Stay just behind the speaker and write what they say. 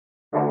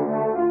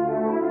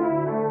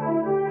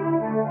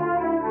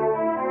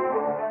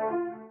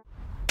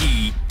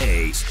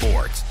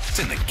It's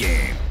in the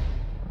game.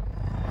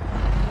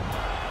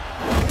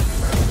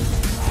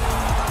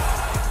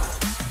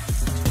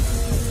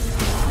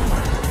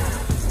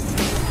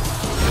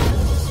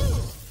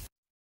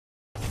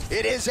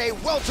 It is a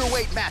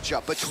welterweight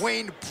matchup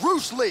between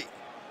Bruce Lee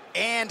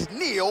and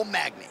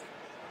Magny.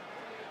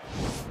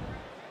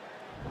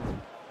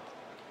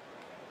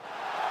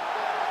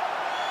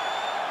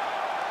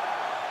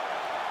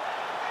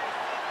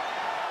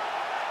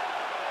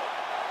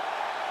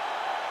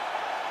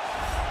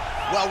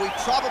 Well, we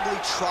probably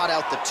trot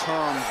out the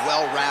term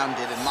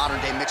well-rounded in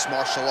modern-day mixed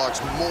martial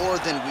arts more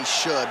than we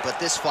should, but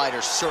this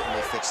fighter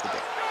certainly fits the bill.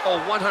 Oh,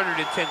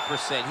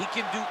 110%. He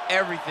can do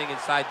everything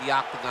inside the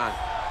octagon.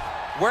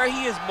 Where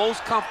he is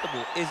most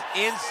comfortable is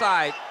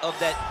inside of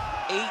that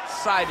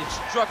 8-sided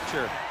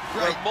structure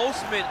where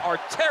most men are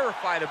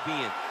terrified of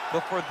being.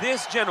 But for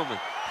this gentleman,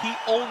 he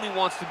only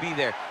wants to be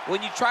there.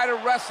 When you try to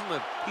wrestle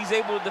him, he's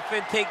able to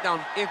defend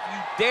takedowns. If you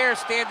dare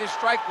stand and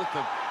strike with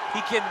him, he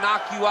can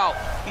knock you out.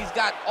 He's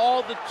got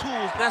all the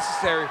tools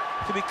necessary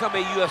to become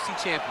a UFC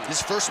champion.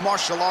 His first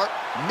martial art,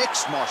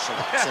 mixed martial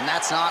arts, and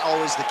that's not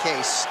always the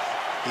case.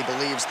 He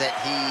believes that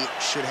he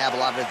should have a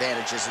lot of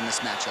advantages in this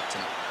matchup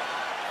tonight.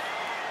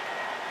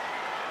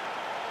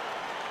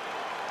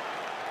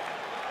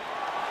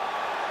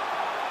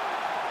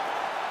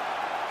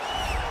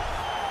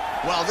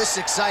 Well, this is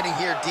exciting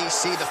here,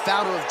 DC. The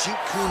founder of Jeet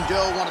Kune Do,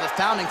 one of the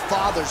founding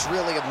fathers,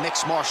 really, of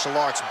mixed martial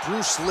arts,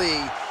 Bruce Lee,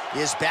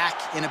 is back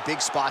in a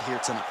big spot here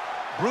tonight.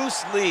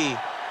 Bruce Lee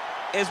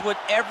is what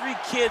every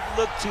kid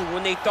looked to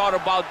when they thought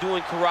about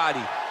doing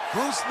karate.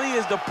 Bruce Lee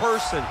is the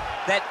person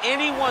that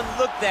anyone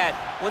looked at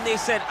when they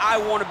said, I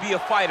want to be a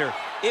fighter.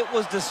 It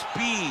was the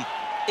speed.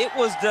 It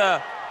was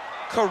the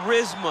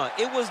charisma.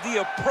 It was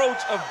the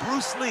approach of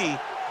Bruce Lee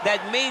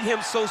that made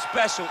him so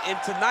special. And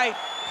tonight,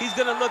 he's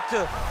going to look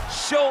to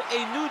show a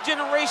new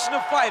generation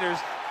of fighters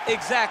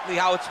exactly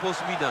how it's supposed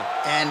to be done.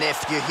 And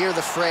if you hear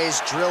the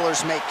phrase,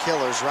 drillers make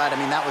killers, right? I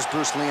mean, that was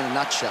Bruce Lee in a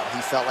nutshell.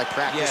 He felt like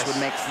practice would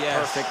make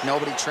perfect.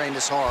 Nobody trained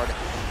as hard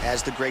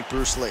as the great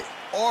Bruce Lee.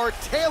 Our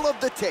tale of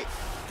the tape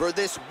for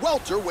this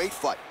welterweight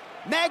fight.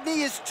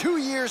 Magny is 2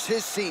 years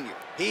his senior.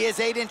 He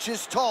is 8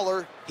 inches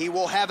taller. He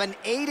will have an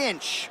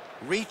 8-inch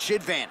reach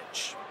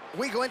advantage.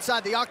 We go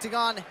inside the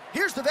octagon.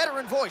 Here's the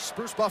veteran voice,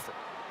 Bruce Buffer.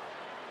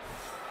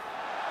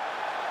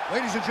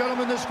 Ladies and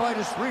gentlemen, this fight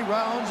is 3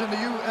 rounds in the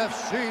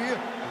UFC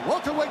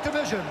welterweight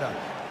division.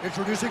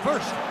 Introducing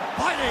first,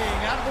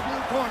 fighting out of the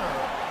blue corner.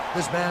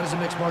 This man is a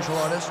mixed martial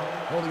artist,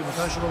 holding a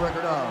professional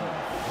record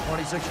of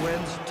 26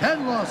 wins,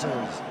 10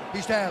 losses.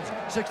 He stands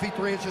 6 feet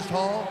 3 inches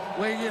tall,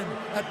 weighing in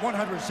at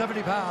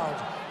 170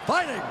 pounds.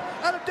 Fighting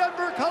out of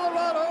Denver,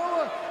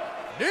 Colorado,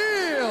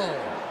 Magny.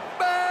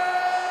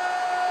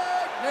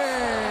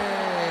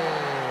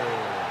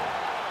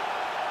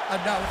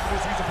 And now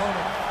introducing his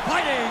opponent,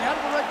 fighting out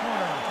of the red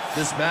corner.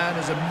 This man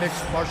is a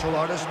mixed martial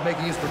artist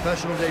making his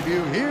professional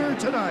debut here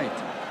tonight.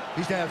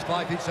 He stands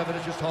 5 feet 7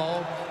 inches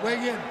tall,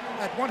 weighing in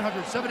at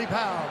 170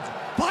 pounds.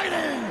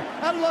 Fighting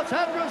out of Los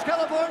Angeles,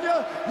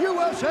 California,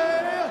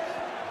 USA,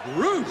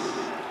 Bruce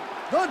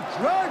the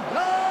Dragon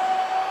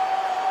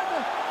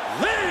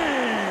Lee.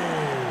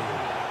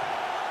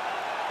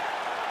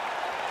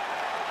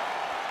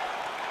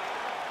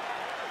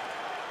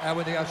 And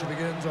when the action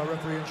begins, our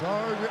referee in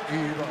charge,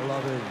 Yves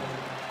Lavigne.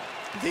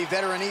 The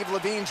veteran Yves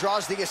Lavigne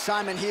draws the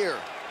assignment here.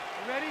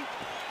 You ready?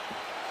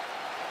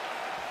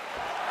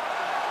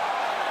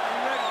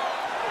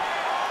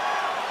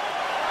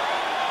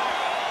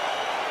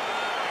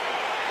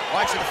 All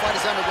right, so the fight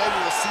is underway.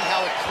 We will see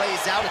how it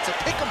plays out. It's a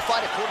pick'em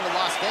fight according to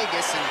Las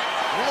Vegas, and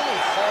really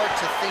hard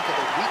to think of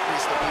a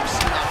weakness that we've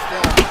seen on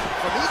film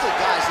from either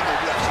guys in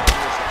their UFC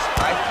careers.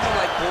 I feel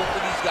like both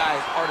of these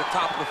guys are the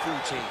top of the food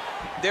chain.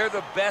 They're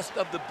the best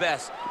of the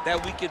best that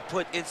we could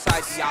put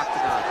inside the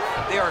octagon.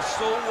 They are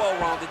so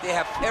well-rounded. They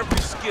have every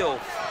skill,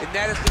 and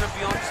that is going to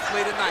be on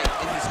display tonight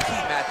in this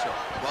key matchup.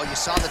 Well, you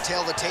saw the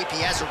tail of the tape.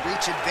 He has a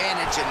reach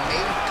advantage and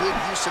made good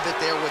use of it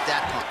there with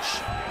that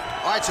punch.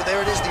 All right, so there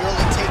it is, the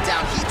early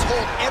takedown. He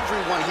told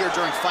everyone here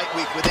during fight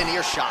week within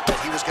earshot that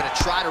he was going to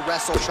try to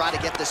wrestle, try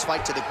to get this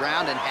fight to the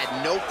ground, and had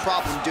no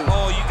problem doing it.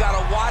 Oh, you got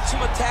to watch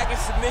him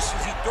attacking submissions.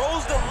 He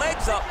throws the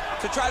legs up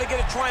to try to get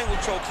a triangle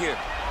choke here.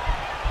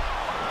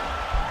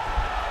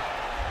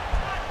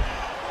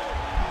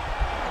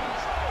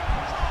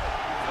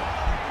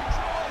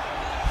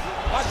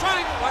 Watch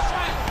triangle, watch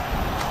triangle.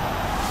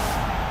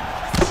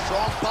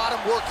 Strong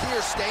bottom work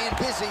here, staying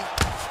busy.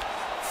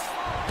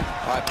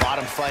 All right,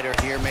 bottom fighter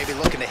here, maybe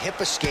looking to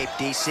hip escape,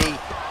 DC.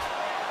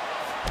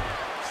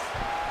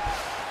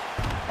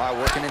 All right,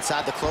 working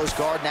inside the closed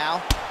guard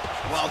now.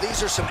 Well,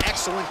 these are some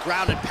excellent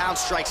ground and pound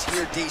strikes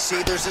here, DC.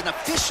 There's an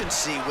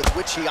efficiency with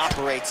which he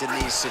operates in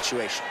these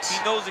situations.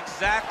 He knows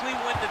exactly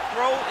when to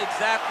throw,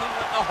 exactly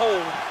when to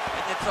hold,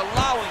 and it's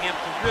allowing him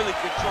to really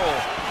control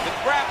the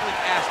grappling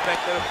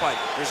aspect of the fight.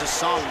 There's a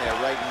song there,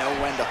 right? Know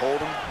when to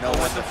hold him, know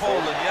when to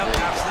fold him. Yep,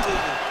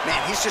 absolutely.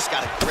 Man, he's just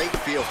got a great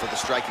feel for the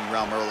striking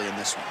realm early in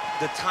this one.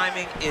 The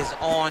timing is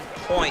on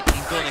point.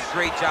 He's doing a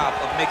great job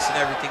of mixing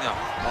everything up.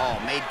 Oh,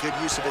 made good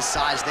use of his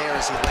size there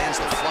as he lands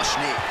the flush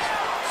knee.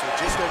 So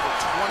just over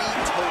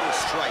 20 total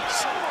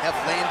strikes have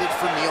landed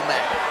for Neil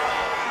Magny.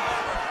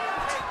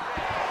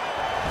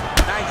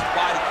 Nice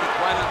body kick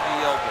right under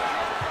the elbow.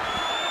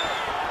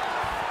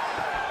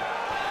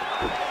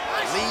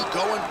 Lee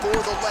going for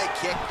the leg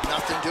kick.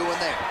 Nothing doing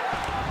there.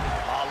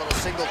 Oh, a little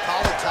single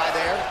collar tie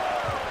there.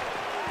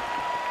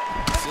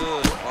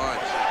 Good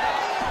punch.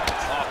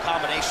 Oh,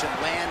 combination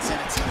lands, and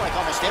it seemed like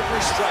almost every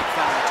strike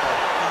found the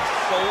target.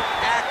 He's so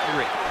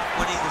accurate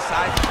when he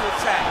decides to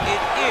attack.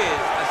 It is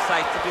a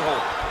sight to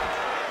behold.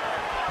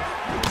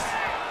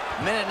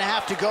 Minute and a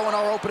half to go in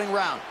our opening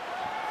round.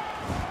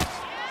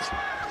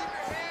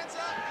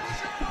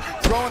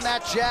 Throwing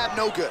that jab,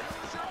 no good.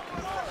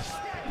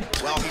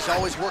 Well, he's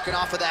always working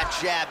off of that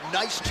jab.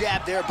 Nice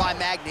jab there by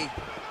Magny.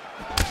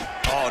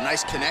 Oh,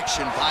 nice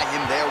connection by him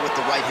there with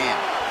the right hand.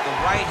 The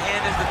right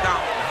hand is the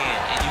dominant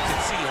hand, and you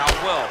can see how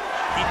well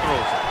he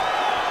throws it.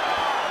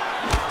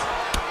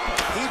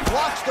 He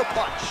blocks the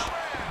punch.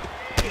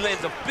 He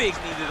lands a big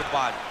knee to the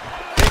body.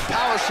 Big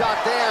power shot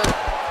there.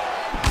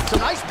 Some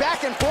nice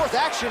back and forth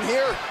action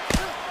here.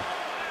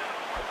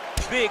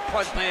 Big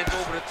punch lands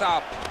over the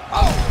top.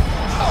 Oh.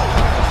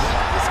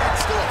 His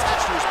head's still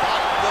attached to his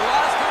body. The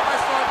last time I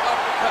saw an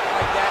uppercut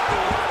like that, it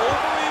was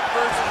Overeem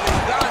versus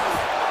Magny,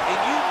 and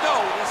you know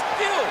they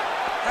still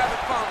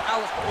haven't found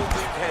Alistair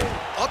Overeem's head.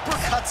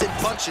 Uppercuts and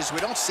punches, we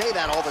don't say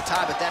that all the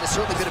time, but that has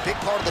certainly been a big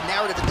part of the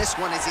narrative in this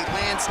one as he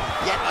lands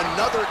yet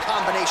another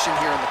combination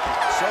here in the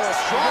corner. So a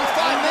strong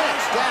 5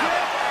 minutes down.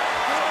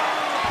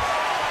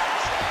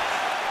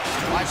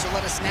 All right, so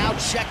let us now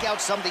check out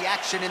some of the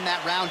action in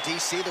that round,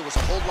 DC. There was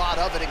a whole lot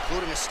of it,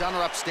 including a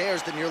stunner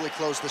upstairs that nearly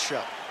closed the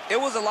show. It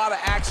was a lot of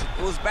action.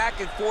 It was back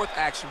and forth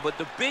action, but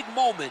the big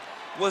moment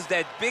was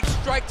that big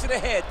strike to the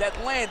head that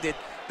landed,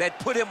 that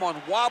put him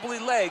on wobbly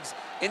legs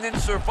and in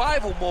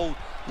survival mode.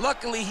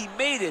 Luckily, he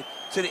made it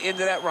to the end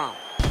of that round.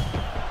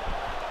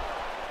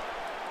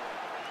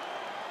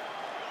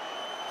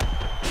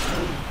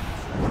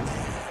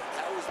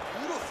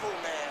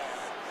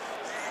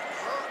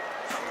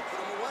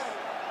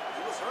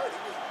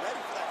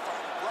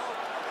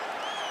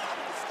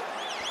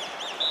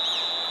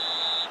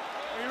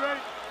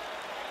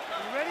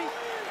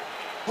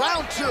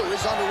 Round 2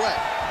 is underway.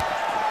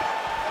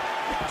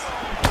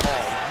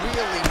 Oh,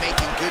 really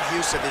making good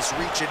use of his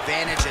reach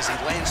advantage as he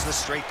lands the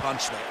straight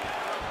punch there.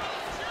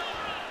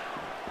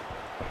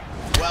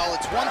 Well,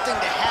 it's one thing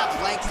to have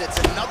length, it's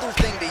another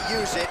thing to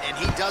use it, and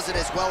he does it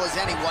as well as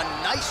anyone.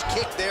 Nice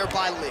kick there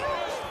by Lee.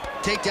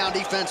 Takedown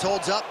defense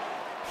holds up.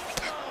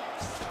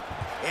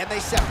 And they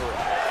separate.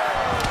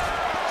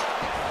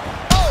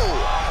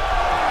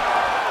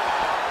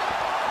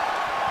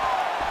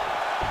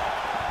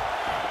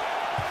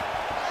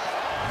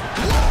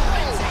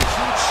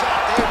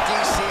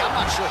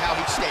 How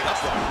he stayed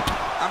up there.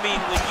 I mean,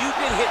 when you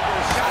get hit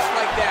with shots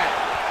like that,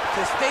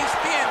 to stay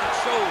standing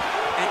shows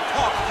and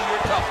talk to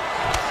your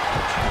toughness.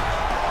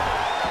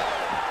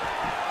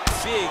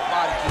 Big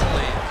body kick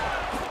lands.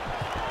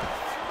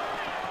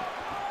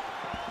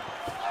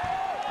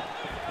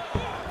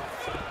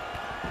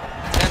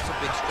 That's a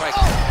big strike.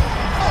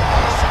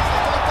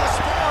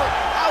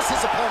 How's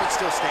his opponent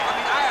still standing? I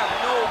mean, I have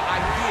no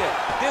idea.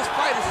 This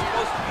fight is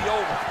supposed to be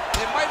over.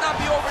 It might not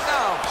be over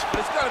now,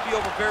 but it's got to be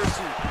over very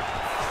soon.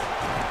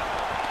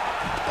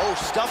 Oh,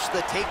 stuffs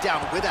the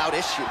takedown without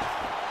issue.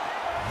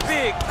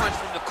 Big punch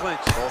from the clinch.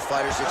 Both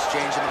fighters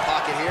exchange in the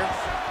pocket here.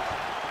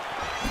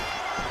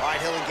 All right,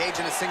 he'll engage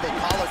in a single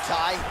collar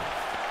tie.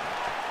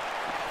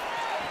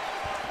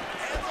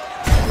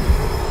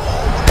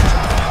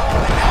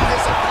 Oh, and now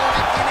his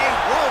opponent in a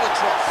world of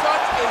trouble.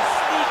 Such a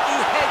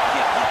sneaky head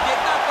kick. He did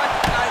not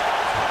recognize it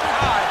was coming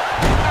high,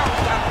 and now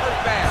he got hurt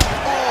bad.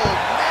 Oh,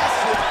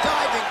 massive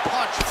diving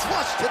punch,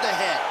 flush to the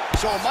head.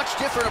 So a much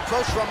different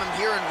approach from him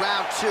here in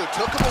round 2.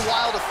 Took him a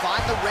while to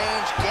find the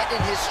range, get in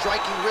his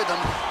striking rhythm.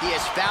 He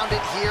has found it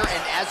here,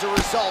 and as a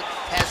result,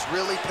 has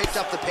really picked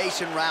up the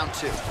pace in round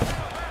 2.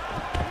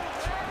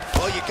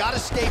 Well, you got to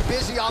stay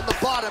busy on the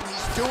bottom.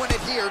 He's doing it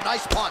here.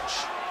 Nice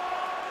punch.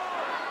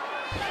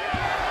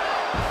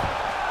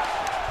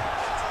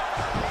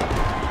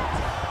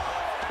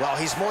 Well,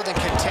 he's more than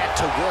content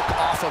to work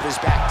off of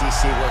his back,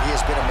 DC, where he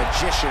has been a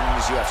magician in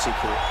his UFC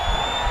career.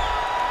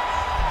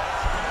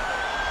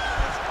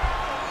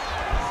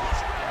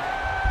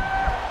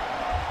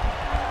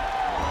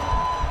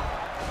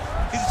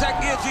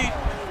 Guillotine.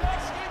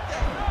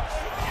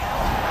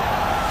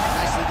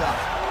 Nicely done.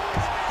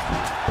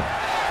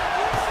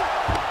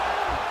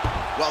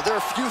 Well, there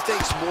are few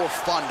things more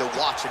fun to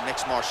watch in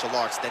mixed martial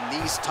arts than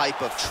these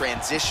type of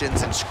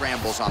transitions and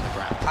scrambles on the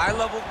ground.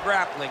 High-level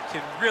grappling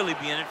can really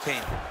be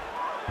entertaining.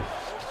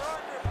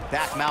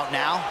 Back mount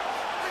now.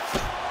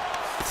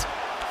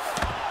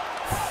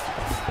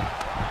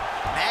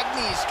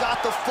 Magny's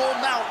got the full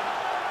mount.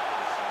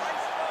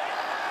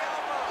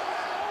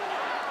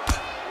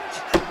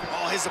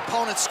 Oh, his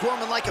opponent's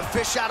squirming like a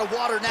fish out of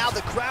water now.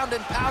 The ground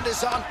and pound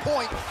is on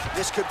point.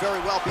 This could very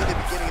well be the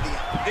beginning of the end.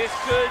 This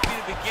could be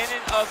the beginning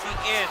of the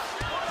end.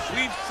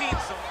 We've seen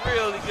some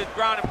really good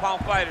ground and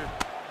pound fighters.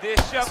 This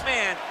young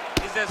man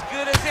is as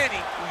good as any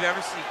we've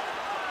ever seen.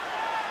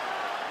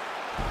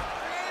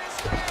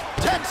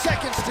 10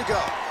 seconds to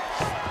go.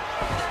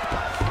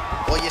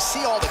 Well, you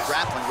see all the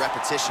grappling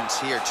repetitions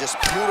here. Just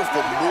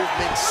beautiful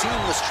movement,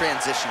 seamless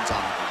transitions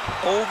on the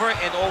ground. Over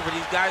and over,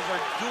 these guys are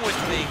doing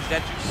things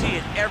that you see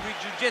in every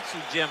jiu-jitsu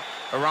gym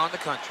around the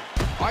country.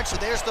 All right, so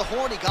there's the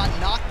horn. He got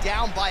knocked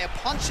down by a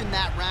punch in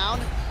that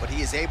round, but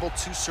he is able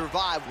to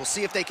survive. We'll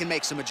see if they can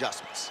make some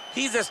adjustments.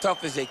 He's as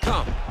tough as they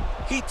come.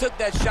 He took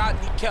that shot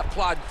and he kept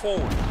plodding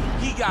forward.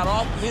 He got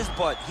off of his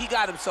butt. He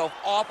got himself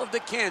off of the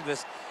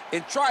canvas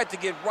and tried to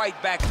get right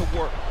back to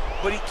work.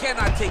 But he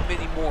cannot take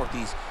many more of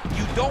these.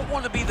 You don't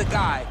want to be the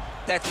guy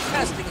that's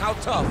testing how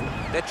tough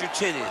that your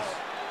chin is.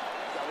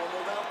 Got one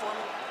more round for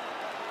me?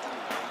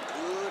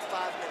 Good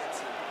 5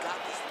 minutes. You got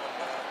this one,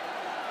 man.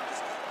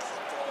 Just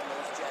keep throwing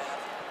those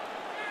jabs.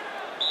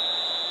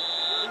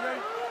 You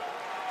ready?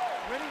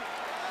 Ready?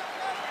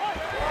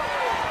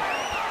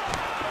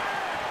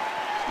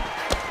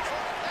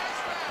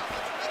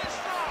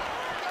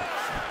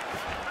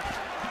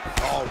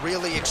 Oh,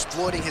 really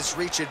exploiting his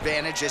reach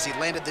advantage as he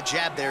landed the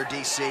jab there,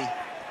 DC.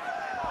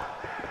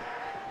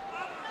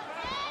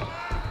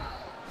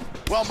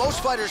 Well,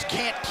 most fighters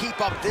can't keep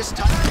up this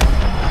time.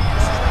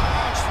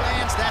 Punch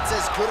lands, that's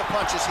as good a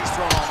punch as he's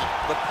thrown all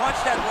night. The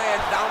punch that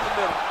lands down the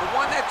middle, the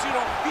one that you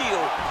don't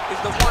feel is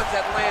the ones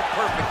that land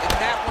perfect, and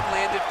that one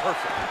landed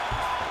perfect.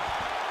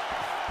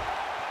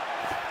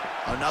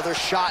 Another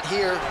shot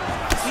here.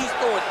 He's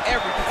throwing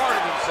every part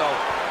of himself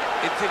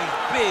into these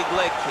big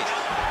leg kicks.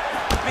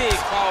 Big,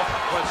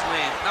 powerful punch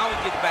lands. Now he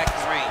gets back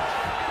to range.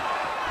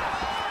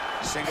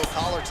 Single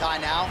collar tie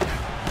now.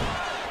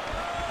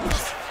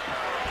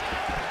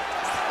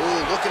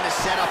 Ooh, looking to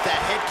set up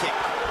that head kick.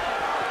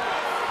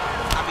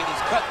 I mean,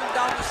 he's cutting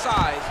down the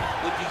size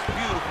with these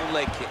beautiful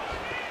leg kicks.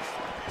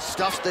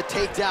 Stuffs the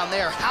takedown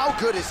there. How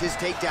good is his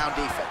takedown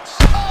defense?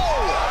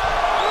 Oh!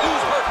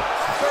 Who's hurt?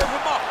 Serve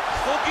him up.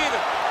 Go get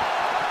him.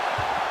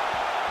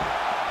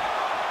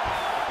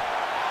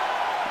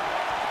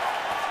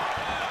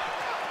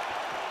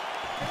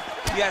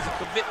 He has a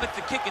commitment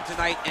to kicking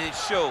tonight, and it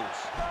shows.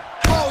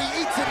 Oh,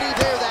 he eats a knee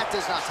there. That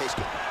does not taste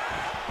good.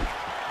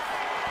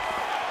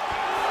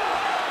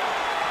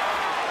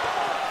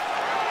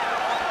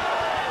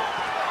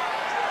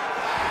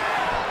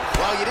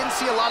 Well, you didn't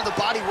see a lot of the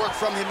body work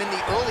from him in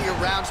the earlier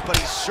rounds, but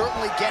he's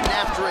certainly getting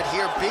after it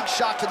here. Big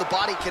shot to the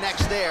body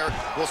connects there.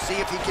 We'll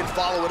see if he can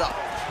follow it up.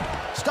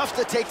 Stuffs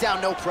the takedown,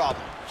 no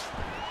problem.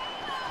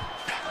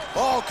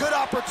 Oh, good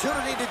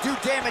opportunity to do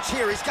damage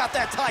here. He's got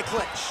that tie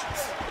clinch.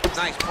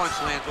 Nice punch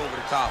lands over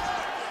the top.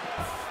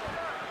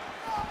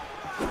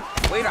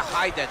 Way to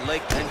hide that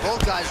leg. And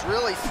both guys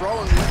really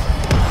throwing with it.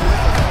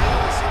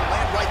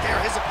 Land right there.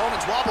 His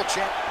opponent's wobble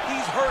champ.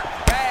 He's hurt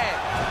bad.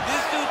 This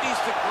dude needs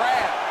to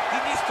grab.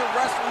 He needs to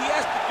wrestle. He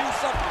has to do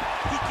something.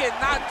 He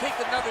cannot take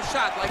another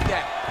shot like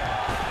that.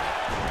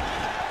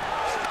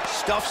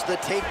 Stuffs the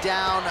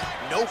takedown,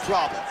 no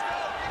problem.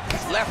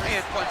 Left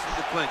hand punches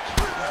the clinch.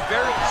 He's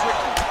very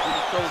tricky when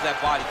he throws that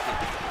body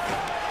kick.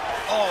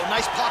 Oh,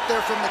 nice pop there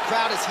from the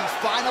crowd as he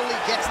finally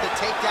gets the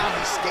takedown.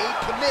 He stayed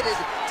committed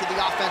to the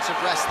offensive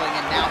wrestling,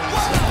 and now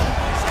he's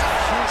got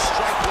a huge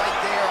strike right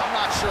there. I'm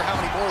not sure how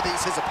many more of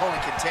these his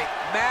opponent can take.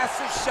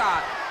 Massive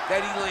shot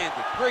that he landed.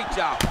 Great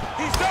job.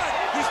 He's done.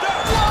 He's done.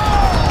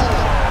 Whoa!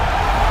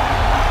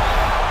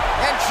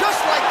 And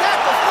just like that,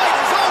 the fight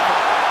is over.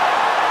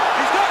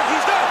 He's done.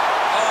 He's done.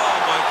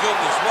 Oh, my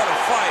goodness. What a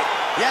fight.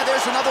 Yeah,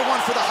 there's another one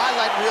for the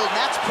highlight reel, and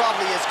that's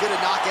probably as good a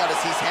knockout as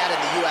he's had in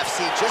the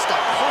UFC. Just a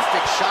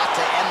perfect shot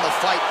to end the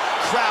fight.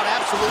 Crowd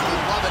absolutely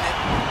loving it.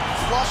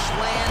 Flush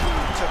land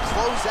to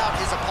close out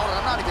his opponent.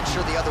 I'm not even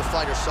sure the other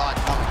fighter saw it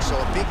coming, so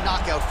a big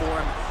knockout for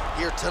him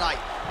here tonight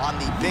on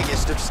the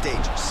biggest of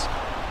stages.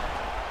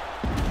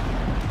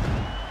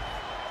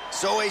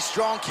 So a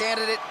strong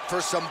candidate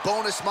for some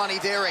bonus money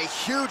there. A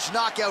huge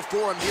knockout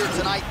for him here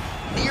tonight.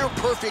 Near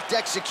perfect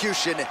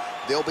execution.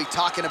 They'll be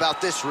talking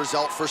about this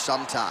result for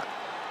some time.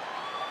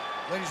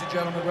 Ladies and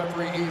gentlemen,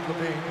 referee Yves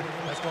Levine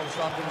has called a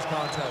stop to this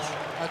contest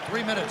at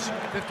 3 minutes,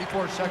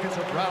 54 seconds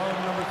of round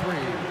number 3.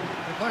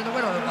 Declaring the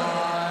winner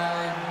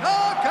by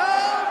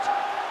knockout,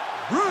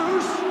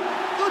 Bruce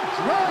the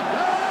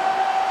Dragon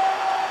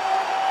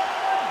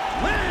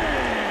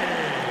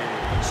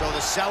Lee! So the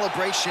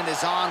celebration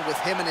is on with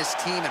him and his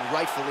team, and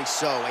rightfully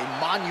so. A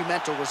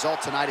monumental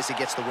result tonight as he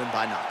gets the win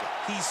by knockout.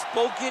 He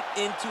spoke it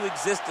into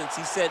existence.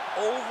 He said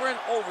over and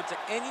over to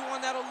anyone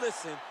that'll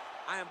listen,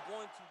 I am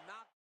going to